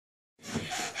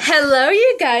Hello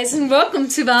you guys and welcome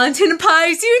to Valentina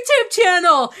Pie's YouTube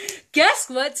channel. Guess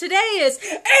what today is?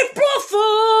 April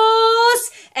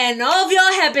Fools! And all of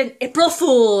y'all have been April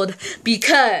Fooled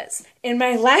because in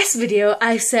my last video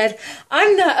I said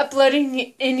I'm not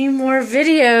uploading any more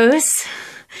videos.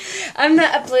 I'm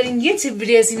not uploading YouTube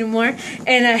videos anymore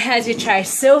and I had to try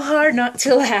so hard not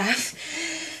to laugh.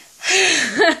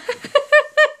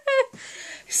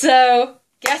 So,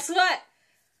 guess what?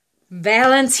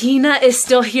 Valentina is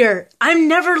still here. I'm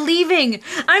never leaving.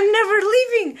 I'm never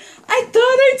leaving. I thought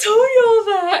I told you all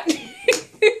that.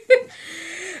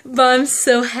 But I'm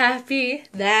so happy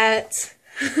that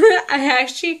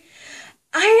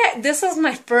this was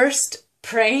my first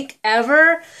prank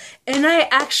ever. And I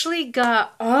actually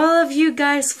got all of you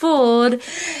guys fooled.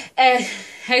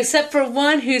 Except for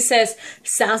one who says,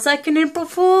 sounds like an April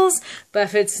Fool's. But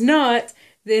if it's not,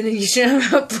 then you should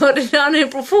have uploaded on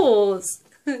April Fool's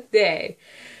Day.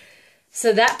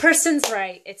 So that person's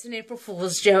right. It's an April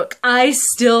Fool's joke. I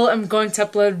still am going to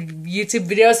upload YouTube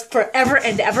videos forever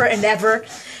and ever and ever.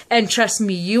 And trust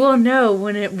me, you will know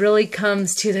when it really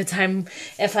comes to the time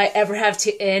if I ever have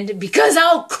to end, because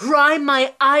I'll cry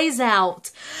my eyes out.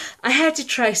 I had to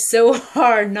try so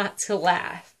hard not to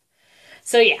laugh.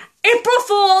 So yeah, April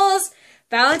Fools!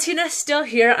 Valentina's still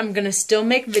here. I'm gonna still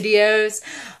make videos.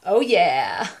 Oh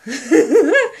yeah.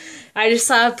 I just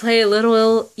thought I'd play a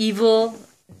little evil,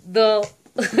 the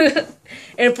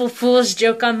April Fool's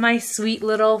joke on my sweet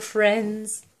little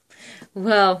friends.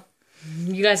 Well,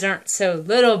 you guys aren't so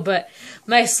little, but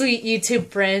my sweet YouTube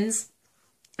friends.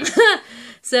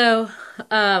 So,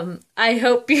 I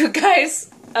hope you guys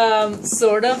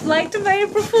sort of liked my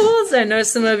April Fools. I know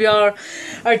some of y'all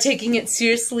are taking it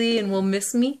seriously and will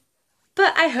miss me.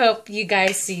 But I hope you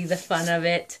guys see the fun of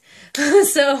it.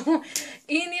 So,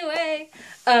 anyway,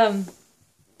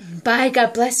 bye.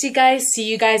 God bless you guys. See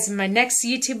you guys in my next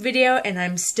YouTube video. And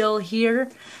I'm still here.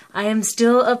 I am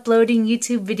still uploading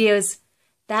YouTube videos.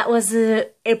 That was a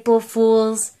April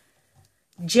Fool's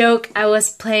joke I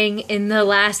was playing in the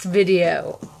last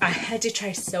video. I had to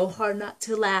try so hard not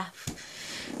to laugh.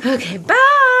 Okay, bye.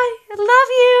 I love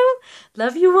you.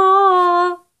 Love you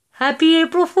all. Happy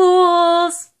April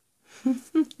Fools.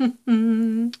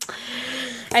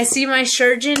 I see my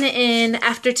surgeon in,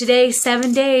 after today,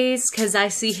 7 days, because I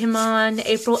see him on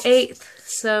April 8th.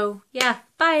 So, yeah,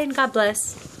 bye and God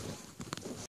bless.